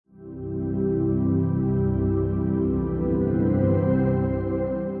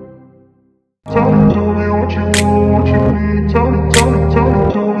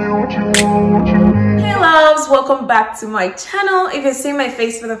welcome back to my channel. If you're seeing my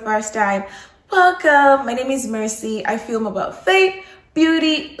face for the first time, welcome. My name is Mercy. I film about faith,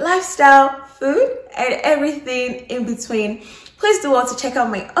 beauty, lifestyle, food, and everything in between. Please do also check out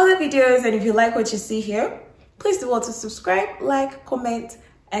my other videos, and if you like what you see here, please do also subscribe, like, comment,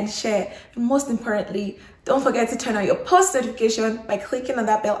 and share. And most importantly, don't forget to turn on your post notification by clicking on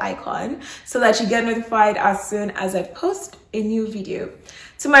that bell icon so that you get notified as soon as I post a new video.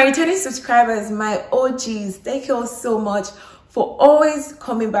 To my returning subscribers, my OGs, thank you all so much for always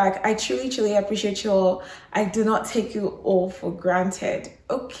coming back. I truly appreciate you all. I do not take you all for granted.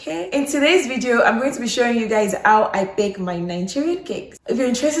 Okay, in today's video, I'm going to be showing you guys how I bake my Nigerian cakes. If you're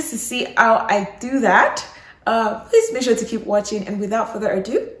interested to see how I do that, please make sure to keep watching. And without further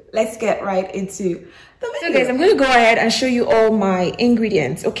ado, let's get right into the video. So guys, I'm going to go ahead and show you all my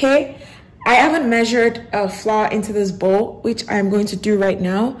ingredients. Okay, I haven't measured flour into this bowl, which I'm going to do right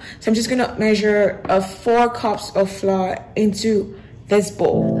now. So I'm just going to measure 4 cups of flour into this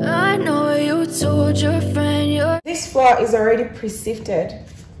bowl. I know you told your friend this flour is already pre-sifted,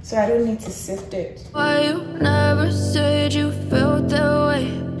 so I don't need to sift it. Why you never said you felt that way?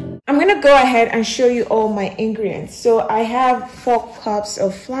 I'm going to go ahead and show you all my ingredients. So I have 4 cups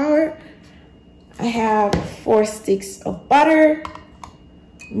of flour. I have 4 sticks of butter.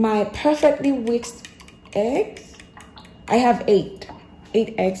 My perfectly whisked eggs. I have 8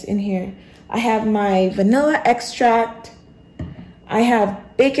 eggs in here. I have my vanilla extract. I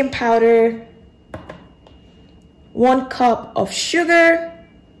have baking powder. 1 cup of sugar.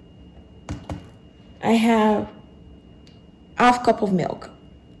 I have ½ cup of milk,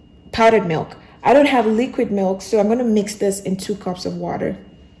 powdered milk. I don't have liquid milk, so I'm going to mix this in 2 cups of water.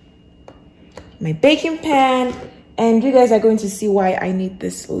 My baking pan. And you guys are going to see why I need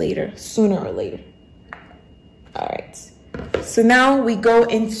this later, sooner or later. All right. So now we go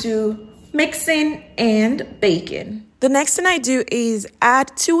into mixing and baking. The next thing I do is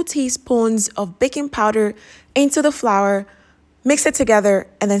add 2 teaspoons of baking powder into the flour, mix it together,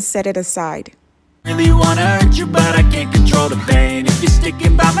 and then set it aside. Really wanna hurt you, but I can't control the pain. If you're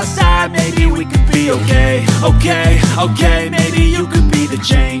sticking by my side, maybe we could be okay. Okay, maybe you could be the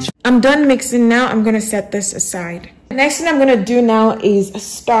change. I'm done mixing now. I'm gonna set this aside. The next thing I'm gonna do now is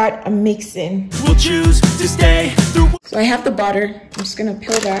start mixing. We'll choose to stay through. So I have the butter. I'm just gonna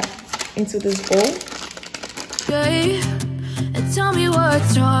pour that into this bowl. Okay, and tell me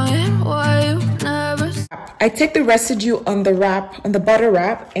what's wrong and why you never. I take the residue on the wrap, on the butter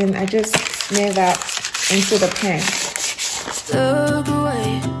wrap, and I just smear that into the pan. Look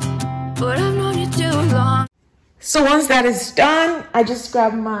away, but I've known you too long. So once that is done, I just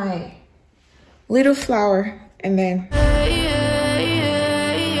grab my little flour and then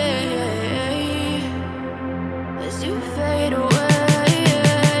as you fade away.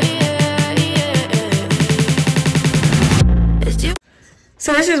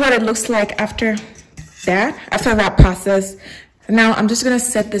 So this is what it looks like after that process. Now I'm just gonna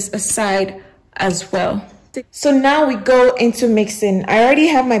set this aside as well. So now we go into mixing. I already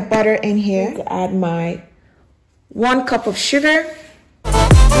have my butter in here. To add my 1 cup of sugar.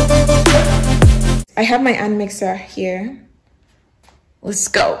 I have my hand mixer here. Let's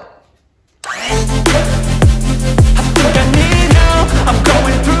go. I think I need help. I'm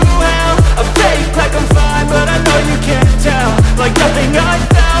going through hell. I fake like I'm fine, but I know you can't tell. Like nothing I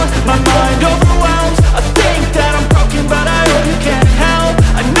found, my mind overwhelms. I think that I'm broken, but I hope you can't help.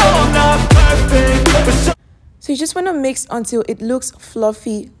 I know I'm not perfect, but so you just want to mix until it looks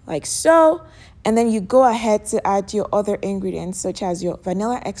fluffy like so, and then you go ahead to add your other ingredients such as your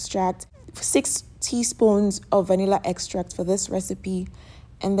vanilla extract, 6 teaspoons of vanilla extract for this recipe,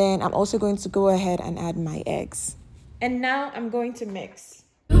 and then I'm also going to go ahead and add my eggs. And now I'm going to mix.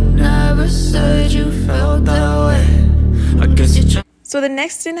 You never said you felt that way. I guess you. So the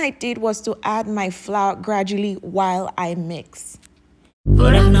next thing I did was to add my flour gradually while I mix.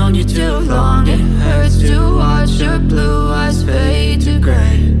 But I've known you too long. It hurts to watch your blue eyes fade to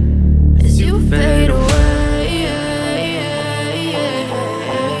gray as you fade away.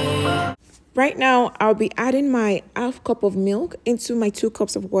 Right now, I'll be adding my ½ cup of milk into my 2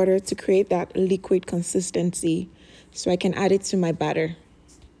 cups of water to create that liquid consistency so I can add it to my batter.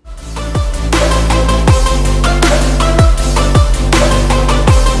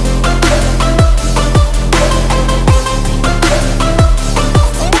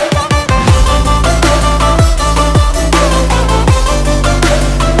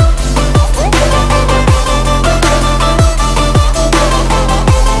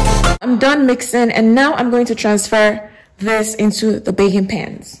 I'm done mixing, and now I'm going to transfer this into the baking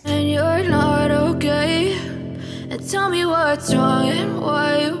pans. And you're not okay, And tell me what's wrong and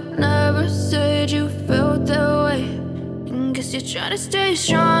why you never said you felt that way. And guess you're trying to stay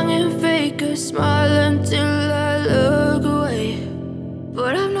strong and fake a smile until I look away.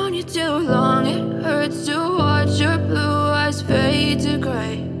 But I've known you too long, it hurts to watch your blue eyes fade to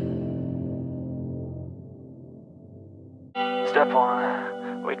gray. Step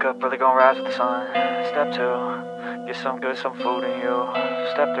 1, wake up early, gonna rise with the sun. Step 2, get some good, some food in you.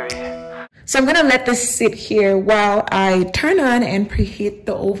 Step 3. So I'm gonna let this sit here while I turn on and preheat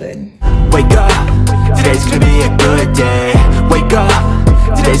the oven. Wake up, today's gonna be a good day. Wake up,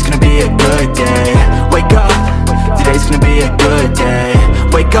 today's gonna be a good day. Wake up, today's gonna be a good day.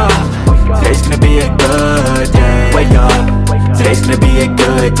 Wake up, today's gonna be a good day. Wake up, today's gonna be a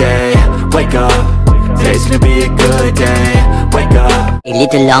good day. Wake up, today's gonna be a good day. Wake up. A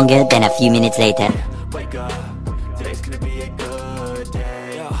little longer than a few minutes later. Wake up, today's gonna be a good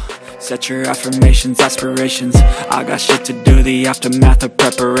day. Set your affirmations, aspirations. I got shit to do, the aftermath of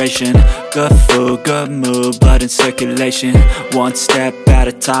preparation. Good food, good mood, blood in circulation. One step at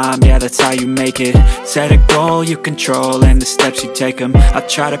a time, yeah, that's how you make it. Set a goal you control and the steps you take them. I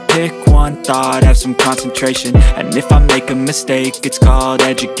try to pick one thought, have some concentration. And if I make a mistake, it's called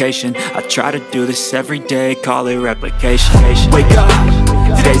education. I try to do this every day, call it replication. Wake up,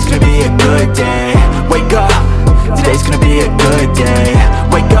 today's gonna be a good day. Wake up, today's gonna be a good day.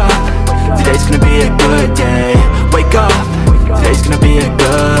 Wake up, today's gonna be a good day. Wake up, today's gonna be a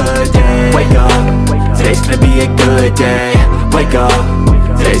good day. Wake up, today's gonna be a good day. Wake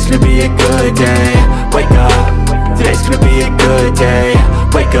up, today's gonna be a good day. Wake up, today's gonna be a good day.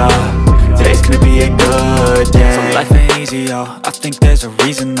 Wake up, today's gonna be a good day. So life ain't easy, yo, I think there's a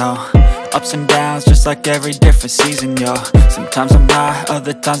reason though. Ups and downs, just like every different season, yo. Sometimes I'm high,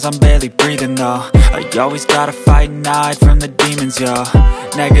 other times I'm barely breathing, though. I always gotta fight and hide from the demons, yo.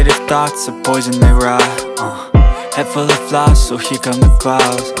 Negative thoughts are poison, they rot, Head full of flies, so here come the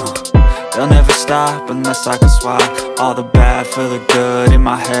clouds, They'll never stop unless I can swap all the bad for the good in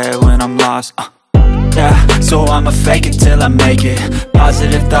my head when I'm lost, Yeah, so I'ma fake it till I make it.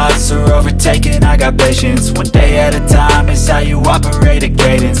 Positive thoughts are overtaken, I got patience. One day at a time is how you operate a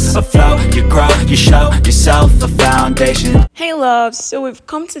cadence. A flow, you grow, you show yourself a foundation. Hey loves, so we've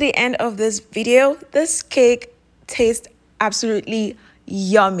come to the end of this video. This cake tastes absolutely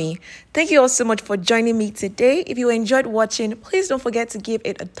yummy. Thank you all so much for joining me today. If you enjoyed watching, please don't forget to give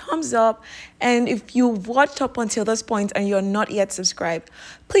it a thumbs up. And if you've watched up until this point and you're not yet subscribed,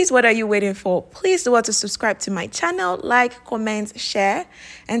 please, what are you waiting for? Please do want to subscribe to my channel, like, comment, share,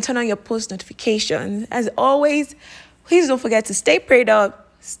 and turn on your post notifications. As always, please don't forget to stay prayed up,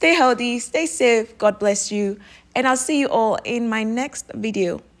 stay healthy, stay safe. God bless you. And I'll see you all in my next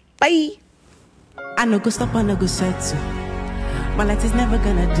video. Bye. I no go stop, I no go settle. My light is never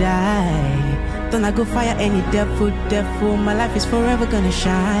gonna die. Don't I go fire any devil. My life is forever gonna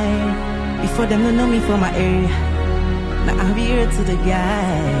shine. Before them don't know me for my area. Now I'll be here to the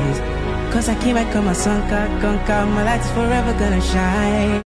guys. Cause I came back on my son, conquer. My light is forever gonna shine.